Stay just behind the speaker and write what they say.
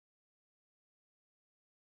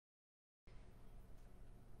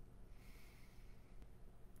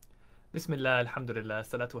Bismillah, alhamdulillah,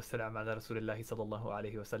 salatu wassalam ala rasulillahi sallallahu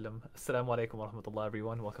alayhi wasallam. Assalamu alaikum wa rahmatullah,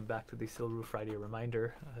 everyone. Welcome back to the Silru Friday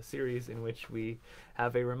Reminder series, in which we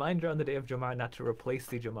have a reminder on the day of Jum'ah, not to replace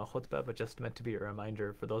the Jum'ah khutbah, but just meant to be a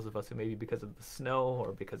reminder for those of us who maybe because of the snow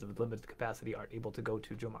or because of limited capacity aren't able to go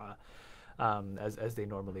to Jum'ah as they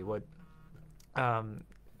normally would. Um,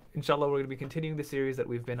 Inshallah, we're going to be continuing the series that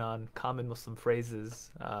we've been on, common Muslim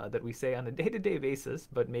phrases that we say on a day-to-day basis,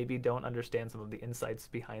 but maybe don't understand some of the insights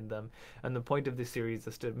behind them. And the point of this series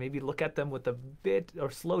is to maybe look at them with a bit,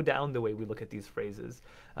 or slow down the way we look at these phrases,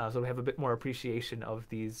 so we have a bit more appreciation of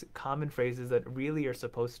these common phrases that really are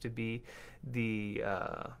supposed to be the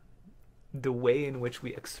way in which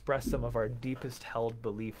we express some of our deepest held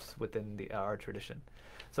beliefs within our tradition.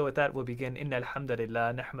 So with that, we'll begin. إن الحمد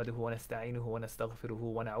لله نحمده ونستعينه ونستغفره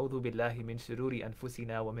ونعوذ بالله من شرور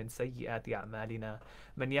أنفسنا ومن سيئات أعمالنا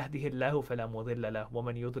من يهده الله فلا مضل له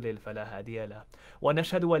ومن يضلل فلا هادي له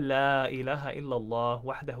ونشهد أن لا إله إلا الله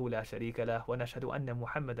وحده لا شريك له ونشهد أن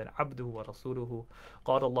محمدا عبده ورسوله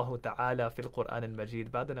قال الله تعالى في القرآن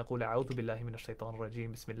المجيد بعد نقول أعوذ بالله من الشيطان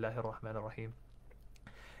الرجيم بسم الله الرحمن الرحيم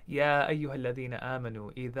يا أيها الذين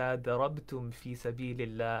آمنوا إذا ضربتم في سبيل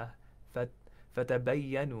الله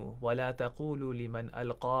فتبينوا ولا تقولوا لمن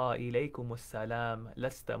ألقى إليكم السلام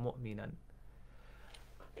لست مؤمنا.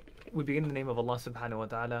 We begin in the name of Allah subhanahu wa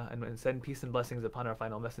ta'ala and send peace and blessings upon our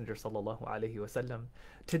final messenger sallallahu alayhi wasallam.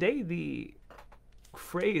 Today, the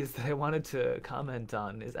phrase that I wanted to comment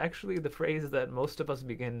on is actually the phrase that most of us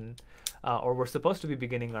begin, or we're supposed to be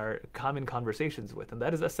beginning our common conversations with, and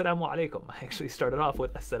that is Assalamu alaikum. I actually started off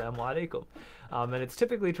with Assalamu alaikum. And it's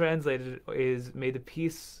typically translated is may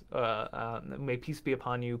peace be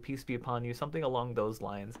upon you, peace be upon you, something along those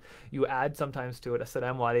lines. You add sometimes to it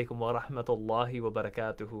Assalamu alaikum wa rahmatullahi wa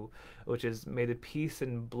barakatuhu, which is may the peace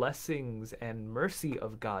and blessings and mercy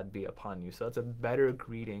of God be upon you. So that's a better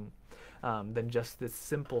greeting than just this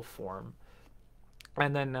simple form.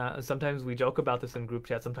 And then sometimes we joke about this in group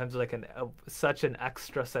chat. Sometimes like such an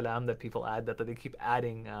extra salam that people add that they keep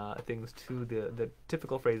adding things to the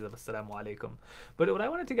typical phrase of assalamu alaikum. But what I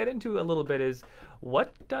wanted to get into a little bit is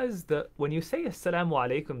when you say assalamu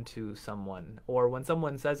alaikum to someone, or when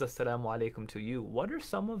someone says assalamu alaikum to you, what are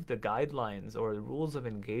some of the guidelines or the rules of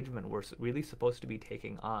engagement we're really supposed to be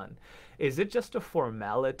taking on? Is it just a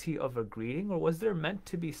formality of a greeting, or was there meant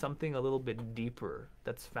to be something a little bit deeper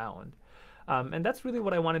that's found? And that's really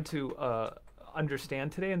what I wanted to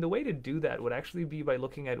understand today. And the way to do that would actually be by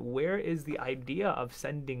looking at where is the idea of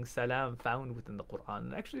sending salam found within the Quran.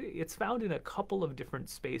 And actually, it's found in a couple of different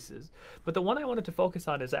spaces. But the one I wanted to focus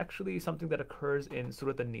on is actually something that occurs in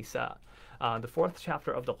Surah An-Nisa, the 4th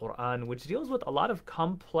chapter of the Quran, which deals with a lot of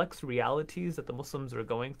complex realities that the Muslims are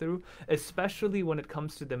going through, especially when it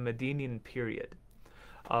comes to the Medinian period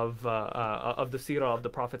of the seerah of the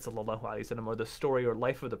Prophet sallallahu alaihi wasallam, or the story or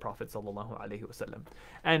life of the Prophet sallallahu alaihi wasallam.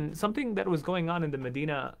 And something that was going on in the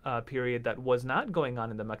Medina period that was not going on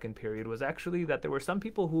in the Meccan period was actually that there were some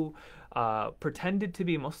people who pretended to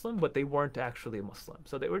be Muslim, but they weren't actually Muslim.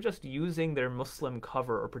 So they were just using their Muslim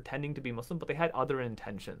cover or pretending to be Muslim, but they had other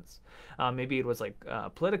intentions. Maybe it was like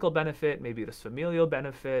political benefit, maybe it was familial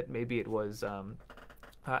benefit, maybe it was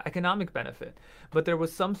economic benefit, but there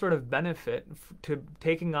was some sort of benefit to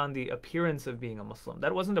taking on the appearance of being a Muslim.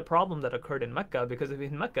 That wasn't a problem that occurred in Mecca, because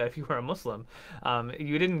in Mecca, if you were a Muslim,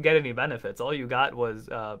 you didn't get any benefits. All you got was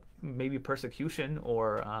maybe persecution,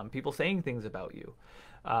 or people saying things about you.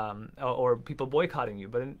 Or people boycotting you.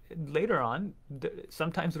 But later on,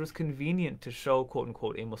 sometimes it was convenient to show, quote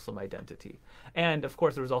unquote, a Muslim identity. And of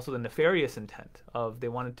course, there was also the nefarious intent of they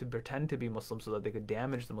wanted to pretend to be Muslim so that they could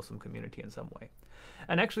damage the Muslim community in some way.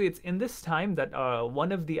 And actually, it's in this time that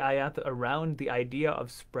one of the ayat around the idea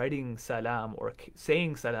of spreading salam or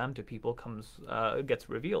saying salam to people gets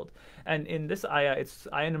revealed. And in this ayah, it's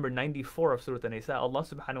ayah number 94 of Surah An-Nisa. Allah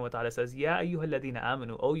subhanahu wa ta'ala says, Ya ayyuhalladhina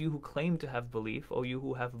amanu, O you who claim to have belief, O you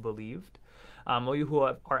who have believed, O you who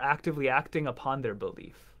are actively acting upon their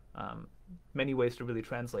belief. Many ways to really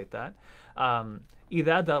translate that. إِذَا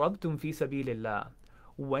دَرَبْتُمْ فِي سَبِيلِ اللَّهِ,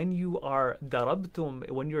 when you are darabtum,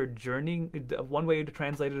 when you're journeying, one way to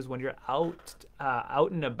translate it is when you're out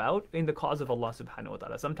and about in the cause of Allah subhanahu wa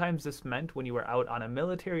ta'ala. Sometimes this meant when you were out on a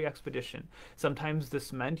military expedition. Sometimes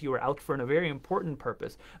this meant you were out for a very important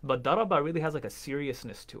purpose. But daraba really has like a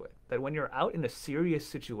seriousness to it. That when you're out in a serious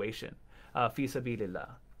situation, fi sabilillah,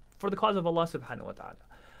 for the cause of Allah subhanahu wa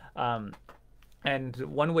ta'ala. And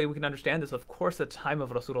one way we can understand this, of course, the time of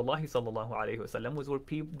Rasulullah sallallahu alaihi wasallam was where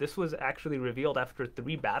this was actually revealed after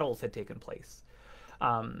 3 battles had taken place.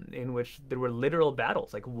 in which there were literal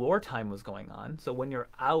battles, like wartime was going on. So when you're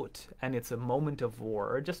out and it's a moment of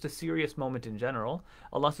war, or just a serious moment in general,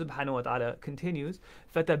 Allah subhanahu wa ta'ala continues,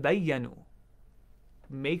 فَتَبَيَّنُوا,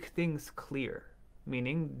 make things clear.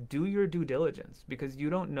 Meaning, do your due diligence, because you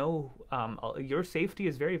don't know, your safety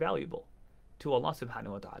is very valuable to Allah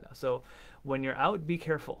subhanahu wa ta'ala. So when you're out, be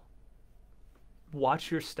careful.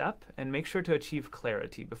 Watch your step and make sure to achieve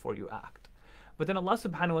clarity before you act. But then Allah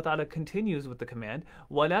subhanahu wa ta'ala continues with the command,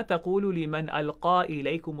 وَلَا تَقُولُوا لِمَنْ أَلْقَى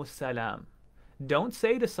إِلَيْكُمُ السَّلَامِ. Don't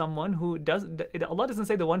say to someone who does, Allah doesn't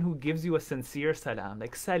say the one who gives you a sincere salam,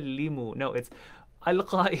 like salimu. No, it's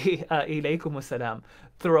alqa ilaykum salam,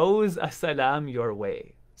 throws a salam your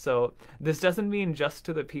way. So this doesn't mean just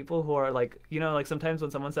to the people who are like, like sometimes when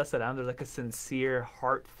someone says salam, there's like a sincere,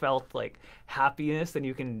 heartfelt like happiness, and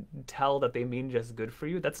you can tell that they mean just good for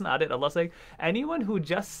you. That's not it. Allah's like, anyone who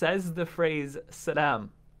just says the phrase salam,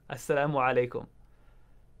 assalamu alaikum,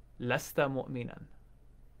 lasta mu'minan,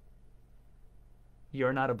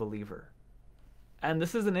 you're not a believer. And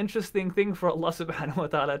this is an interesting thing for Allah subhanahu wa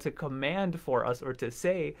ta'ala to command for us, or to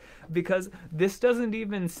say, because this doesn't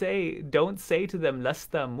even say, don't say to them,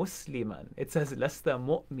 lasta musliman. It says, lasta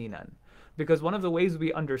mu'minan. Because one of the ways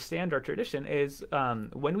we understand our tradition is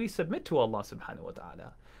when we submit to Allah subhanahu wa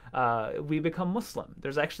ta'ala, we become Muslim.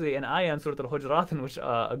 There's actually an ayah in Surah Al-Hujurat in which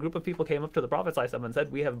a group of people came up to the Prophet ﷺ and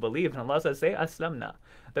said, we have believed. And Allah says, say aslamna,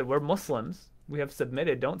 that we're Muslims. We have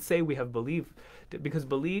submitted. Don't say we have believed, because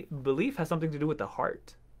belief has something to do with the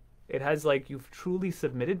heart. It has like, you've truly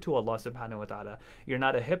submitted to Allah subhanahu wa ta'ala. You're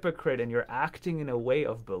not a hypocrite and you're acting in a way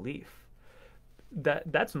of belief.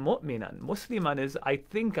 That's mu'minan. Musliman is, I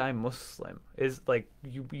think I'm Muslim. Is like,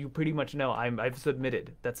 you pretty much know I've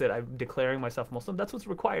submitted. That's it. I'm declaring myself Muslim. That's what's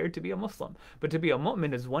required to be a Muslim. But to be a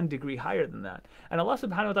mu'min is one degree higher than that. And Allah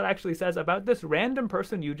subhanahu wa ta'ala actually says about this random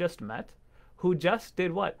person you just met, who just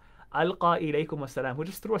did what? Alqa ilaykum as-salam, who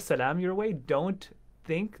just threw a salam your way. Don't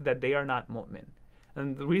think that they are not mu'min.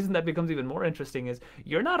 And the reason that becomes even more interesting is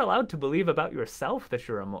you're not allowed to believe about yourself that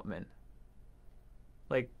you're a mu'min.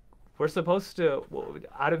 Like, we're supposed to,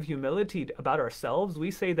 out of humility about ourselves, we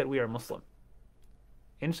say that we are Muslim.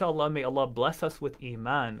 Inshallah, may Allah bless us with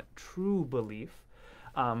iman, true belief.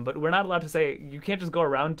 But we're not allowed to say, you can't just go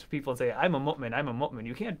around to people and say, I'm a mu'min, I'm a mu'min.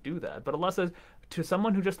 You can't do that. But Allah says, to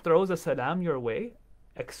someone who just throws a salam your way,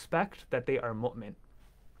 expect that they are mu'min.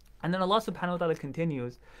 And then Allah subhanahu wa ta'ala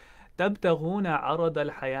continues, تَبْتَغُونَ عَرَضَ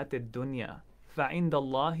الْحَيَاةِ الدُّنْيَا فَعِنْدَ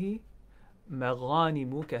اللَّهِ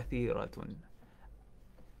مَغَانِمُ كَثِيرَةٌ.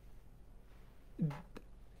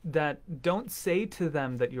 That don't say to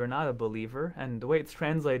them that you're not a believer. And the way it's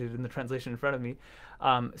translated in the translation in front of me,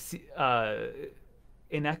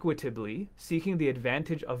 inequitably, seeking the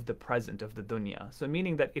advantage of the present, of the dunya. So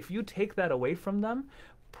meaning that if you take that away from them,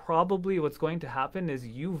 probably what's going to happen is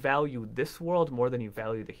you value this world more than you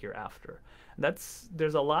value the hereafter.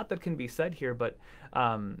 There's a lot that can be said here, but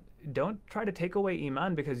don't try to take away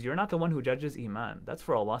iman, because you're not the one who judges iman. That's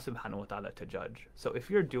for Allah subhanahu wa ta'ala to judge. So if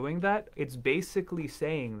you're doing that, it's basically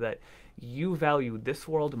saying that you value this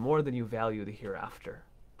world more than you value the hereafter.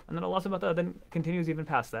 And then Allah subhanahu wa ta'ala then continues even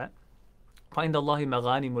past that. فَإِنَّ اللَّهِ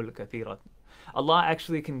مَغَانِمُ الْكَثِيرَةِ. Allah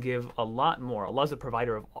actually can give a lot more. Allah is a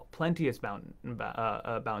provider of plenteous bounties.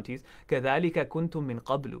 كَذَلِكَ كُنْتُم مِّن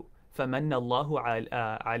قَبْلُ فَمَنَّ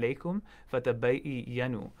اللَّهُ عَلَيْكُمْ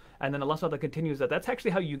فَتَبَيَّنُوا. And then Allah SWT continues that that's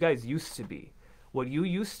actually how you guys used to be. What you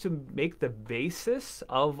used to make the basis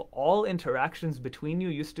of all interactions between you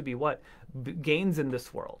used to be what? Gains in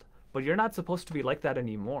this world. But you're not supposed to be like that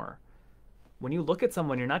anymore. When you look at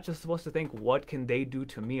someone, you're not just supposed to think, what can they do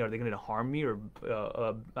to me? Are they going to harm me or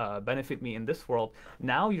benefit me in this world?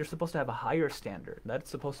 Now you're supposed to have a higher standard. That's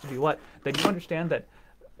supposed to be what? That you understand that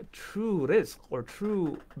true rizq or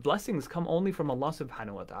true blessings come only from Allah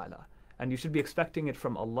subhanahu wa ta'ala. And you should be expecting it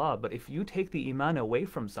from Allah. But if you take the iman away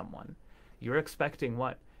from someone, you're expecting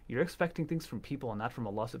what? You're expecting things from people and not from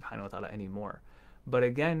Allah subhanahu wa ta'ala anymore. But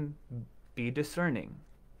again, be discerning.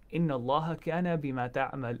 Inna Allah kana bima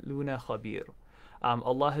ta'maluna khabir.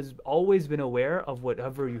 Allah has always been aware of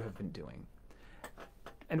whatever you have been doing.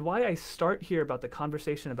 And why I start here about the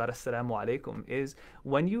conversation about Assalamu alaikum is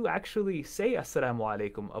when you actually say Assalamu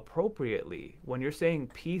alaikum appropriately, when you're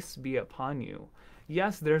saying peace be upon you,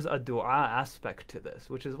 yes, there's a dua aspect to this,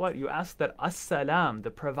 which is what? You ask that As-Salam,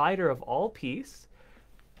 the provider of all peace,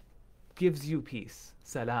 gives you peace.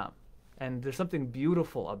 Salam. And there's something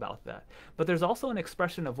beautiful about that. But there's also an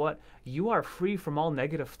expression of what? You are free from all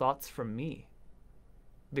negative thoughts from me.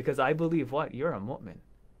 Because I believe what? You're a mu'min.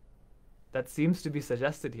 That seems to be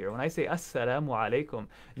suggested here. When I say assalamu alaikum,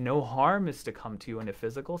 no harm is to come to you in a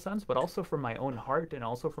physical sense, but also from my own heart and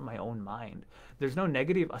also from my own mind. There's no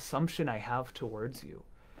negative assumption I have towards you.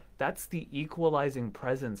 That's the equalizing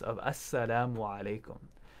presence of assalamu alaikum.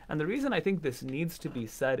 And the reason I think this needs to be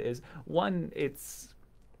said is, one, it's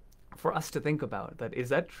for us to think about that. Is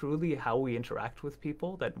that truly how we interact with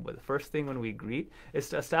people? That the first thing when we greet is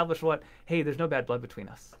to establish what? Hey, there's no bad blood between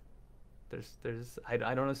us. I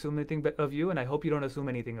don't assume anything of you, and I hope you don't assume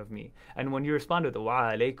anything of me. And when you respond with the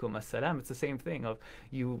wa alaykum assalam, it's the same thing of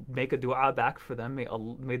you make a dua back for them.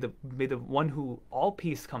 May the one who all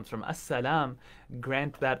peace comes from, assalam,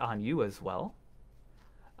 grant that on you as well.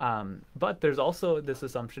 But there's also this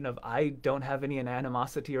assumption of I don't have any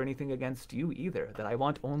animosity or anything against you either, that I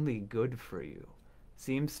want only good for you.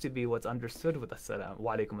 Seems to be what's understood with assalam,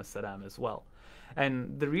 wa alaykum assalam as well.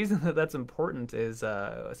 And the reason that that's important is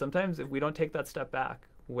sometimes if we don't take that step back,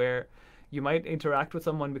 where you might interact with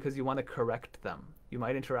someone because you want to correct them. You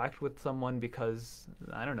might interact with someone because,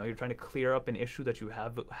 I don't know, you're trying to clear up an issue that you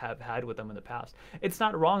have had with them in the past. It's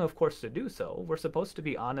not wrong, of course, to do so. We're supposed to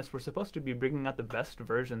be honest. We're supposed to be bringing out the best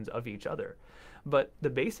versions of each other. But the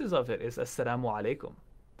basis of it is assalamu alaikum.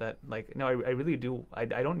 That, like, no, I really do. I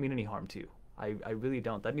don't mean any harm to you. I really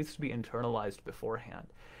don't. That needs to be internalized beforehand.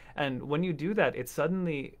 And when you do that, it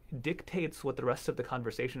suddenly dictates what the rest of the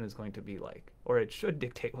conversation is going to be like. Or it should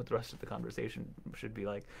dictate what the rest of the conversation should be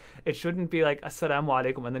like. It shouldn't be like, assalamu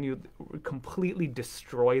alaikum, and then you completely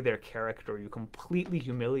destroy their character. You completely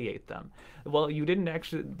humiliate them. Well, you didn't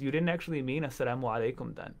actually mean assalamu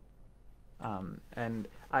alaikum then. And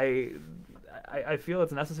I feel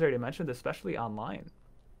it's necessary to mention this, especially online,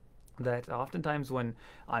 that oftentimes when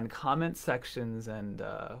on comment sections and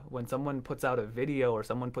when someone puts out a video or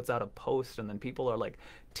someone puts out a post and then people are like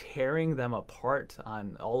tearing them apart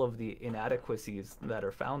on all of the inadequacies that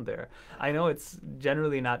are found there, I know it's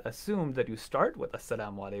generally not assumed that you start with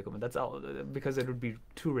assalamu alaikum, and that's all, because it would be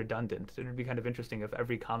too redundant. It would be kind of interesting if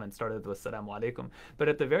every comment started with assalamu alaikum, but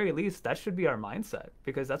at the very least that should be our mindset,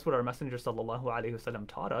 because that's what our Messenger sallallahu alaihi wasallam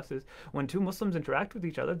taught us, is when two Muslims interact with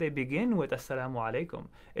each other, they begin with assalamu alaikum.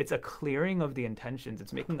 It's a clearing of the intentions.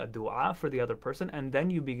 It's making a dua for the other person, and then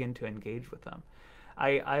you begin to engage with them.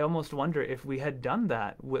 I almost wonder if we had done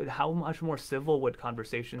that, how much more civil would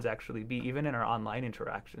conversations actually be, even in our online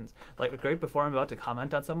interactions. Like right before I'm about to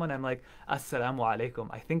comment on someone, I'm like, assalamu alaikum.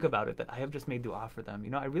 I think about it, that I have just made dua for them. You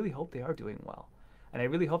know, I really hope they are doing well. And I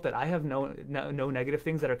really hope that I have no negative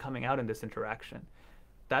things that are coming out in this interaction.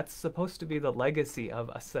 That's supposed to be the legacy of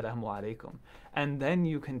assalamu alaikum. And then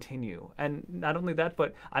you continue. And not only that,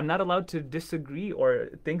 but I'm not allowed to disagree or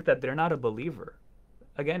think that they're not a believer.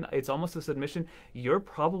 Again, it's almost a submission. You're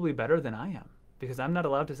probably better than I am, because I'm not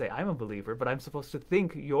allowed to say I'm a believer, but I'm supposed to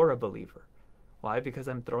think you're a believer. Why? Because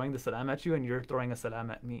I'm throwing the salam at you and you're throwing a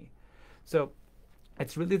salam at me. So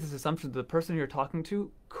it's really this assumption that the person you're talking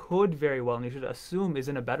to could very well, and you should assume, is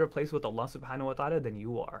in a better place with Allah subhanahu wa ta'ala than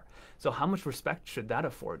you are. So how much respect should that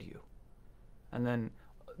afford you? And then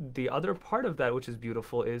the other part of that, which is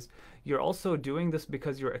beautiful, is you're also doing this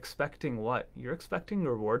because you're expecting what? You're expecting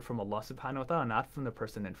reward from Allah subhanahu wa ta'ala, not from the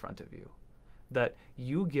person in front of you. That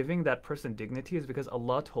you giving that person dignity is because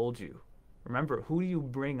Allah told you. Remember, who do you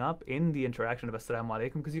bring up in the interaction of assalamu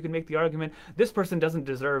alaikum? Because you can make the argument, this person doesn't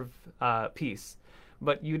deserve peace.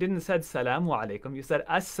 But you didn't said salamu alaikum, you said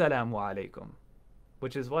assalamu alaikum.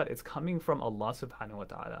 Which is what? It's coming from Allah subhanahu wa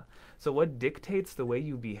ta'ala. So what dictates the way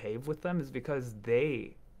you behave with them is because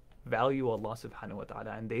they value Allah subhanahu wa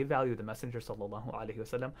ta'ala and they value the Messenger sallallahu alaihi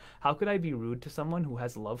wasallam. How could I be rude to someone who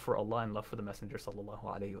has love for Allah and love for the Messenger sallallahu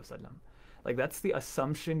alaihi wasallam? Like, that's the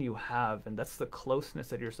assumption you have, and that's the closeness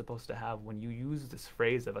that you're supposed to have when you use this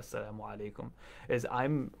phrase of assalamu alaikum, is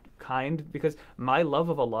I'm kind because my love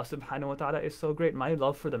of Allah subhanahu wa ta'ala is so great, my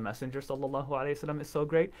love for the Messenger sallallahu alaihi wasallam is so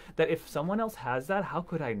great, that if someone else has that, how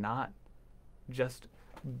could I not just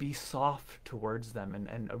be soft towards them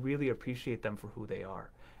and really appreciate them for who they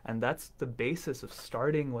are? And that's the basis of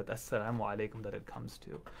starting with assalamu alaikum that it comes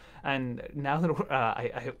to. And now that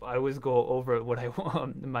I always go over what I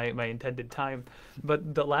want, my intended time,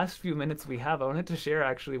 but the last few minutes we have, I wanted to share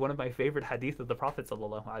actually one of my favorite hadith of the Prophet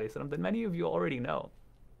sallallahu alaihi wasallam that many of you already know.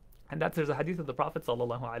 And that's, there's a hadith of the Prophet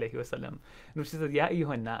sallallahu alaihi wasallam in which he says, Ya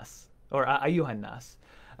ayyuhan nas, or ayyuhan nas,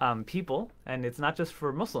 people, and it's not just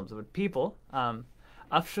for Muslims, but people,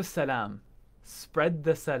 afshu salam, spread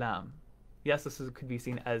the salam. Yes, could be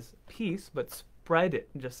seen as peace, but spread it.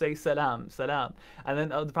 Just say salam, salam. And then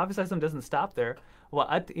the Prophet ﷺ doesn't stop there.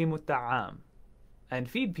 وَأَطْعِمُ الطَّعَامِ, and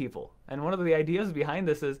feed people. And one of the ideas behind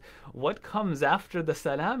this is what comes after the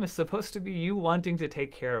salam is supposed to be you wanting to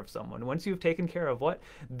take care of someone. Once you've taken care of what?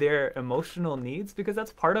 Their emotional needs, because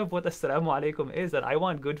that's part of what assalamu alaikum is, that I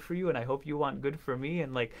want good for you and I hope you want good for me.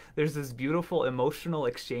 And like there's this beautiful emotional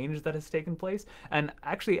exchange that has taken place. And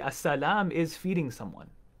actually, a salam is feeding someone.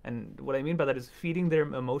 And what I mean by that is feeding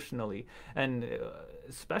them emotionally. And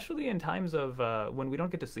especially in times of when we don't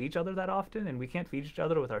get to see each other that often and we can't feed each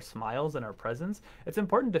other with our smiles and our presence, it's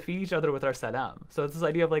important to feed each other with our salam. So it's this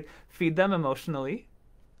idea of like feed them emotionally,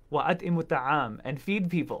 وَأَطْعِمُ الطَّعَامَ, and feed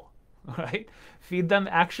people, right? Feed them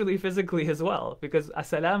actually physically as well, because a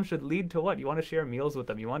salam should lead to what? You want to share meals with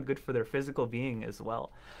them. You want good for their physical being as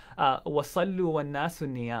well. وَصَلُّوا وَالنَّاسُ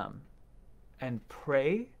النِّيَامِ, and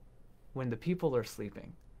pray when the people are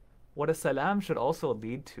sleeping. What a salam should also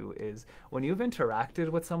lead to is when you've interacted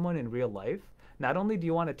with someone in real life, not only do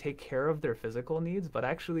you want to take care of their physical needs, but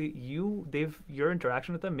actually your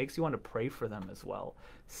interaction with them makes you want to pray for them as well.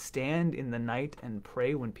 Stand in the night and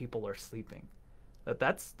pray when people are sleeping.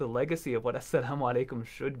 That's the legacy of what assalamu alaikum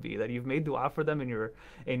should be, that you've made dua for them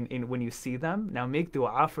when you see them. Now make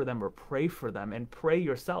dua for them or pray for them, and pray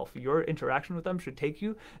yourself. Your interaction with them should take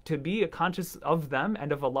you to be conscious of them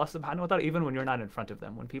and of Allah subhanahu wa ta'ala even when you're not in front of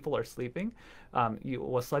them. When people are sleeping,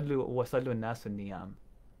 wasallu an-nas niyam.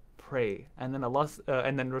 Pray. And then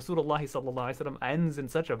Rasulullah sallallahu alaihi wasallam ends in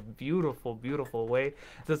such a beautiful, beautiful way. It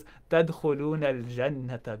says, تَدْخُلُونَ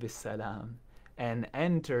الْجَنَّةَ بِالسَّلَامِ, and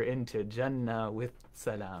enter into Jannah with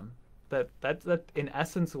salam. That's in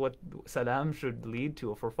essence what salam should lead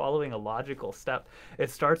to. If we're following a logical step, it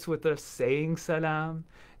starts with us saying salam,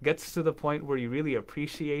 gets to the point where you really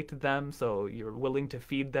appreciate them, so you're willing to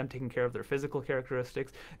feed them, taking care of their physical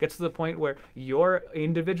characteristics, gets to the point where your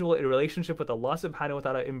individual relationship with Allah subhanahu wa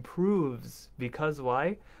ta'ala improves. Because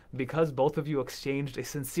why? Because both of you exchanged a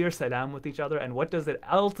sincere salam with each other. And what does it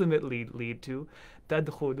ultimately lead to?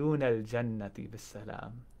 تَدْخُلُونَ الْجَنَّةِ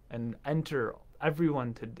بِالسَّلَامِ, and enter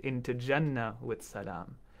everyone into Jannah with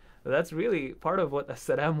salam. That's really part of what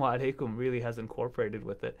assalamu alaikum really has incorporated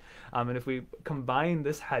with it. And if we combine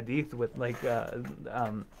this hadith with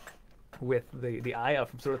with the ayah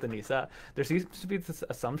from Surah An-Nisa, there seems to be this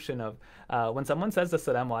assumption of when someone says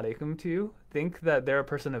assalamu alaikum to you, think that they're a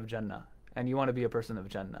person of Jannah and you want to be a person of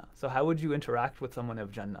Jannah. So how would you interact with someone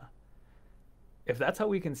of Jannah? If that's how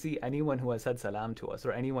we can see anyone who has said salam to us,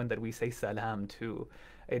 or anyone that we say salam to,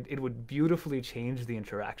 it would beautifully change the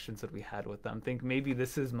interactions that we had with them. Think, maybe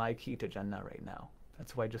this is my key to Jannah right now.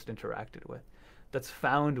 That's who I just interacted with. That's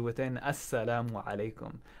found within assalamu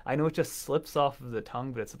alaikum. I know it just slips off of the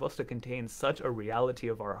tongue, but it's supposed to contain such a reality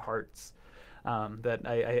of our hearts. That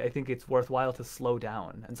I think it's worthwhile to slow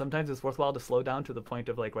down. And sometimes it's worthwhile to slow down to the point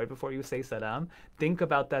of, like, right before you say salam, think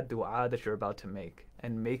about that dua that you're about to make,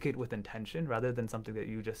 and make it with intention rather than something that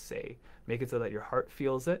you just say. Make it so that your heart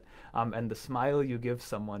feels it, and the smile you give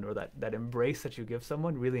someone, or that embrace that you give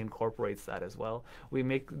someone, really incorporates that as well. We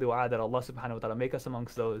make dua that Allah subhanahu wa ta'ala make us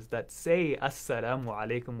amongst those that say assalamu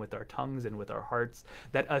alaikum with our tongues and with our hearts,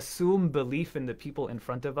 that assume belief in the people in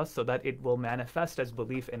front of us so that it will manifest as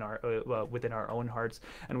belief in our within our own hearts.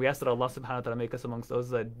 And we ask that Allah subhanahu wa ta'ala make us amongst those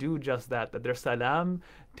that do just that their salam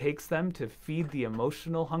takes them to feed the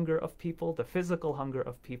emotional hunger of people, the physical hunger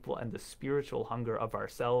of people, and the spiritual hunger of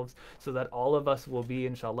ourselves, so that all of us will be,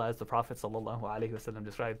 inshallah, as the Prophet sallallahu alaihi wasallam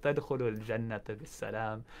described, تَدْخُلُوا الْجَنَّةَ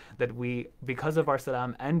بِالسَّلَامِ, that we, because of our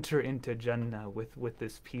salam, enter into Jannah with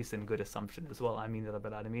this peace and good assumption as well. Ameen ya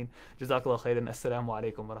Rabbil Alameen. Jazakallah khairan. Assalamu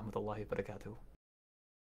alaikum wa rahmatullahi wa barakatuh.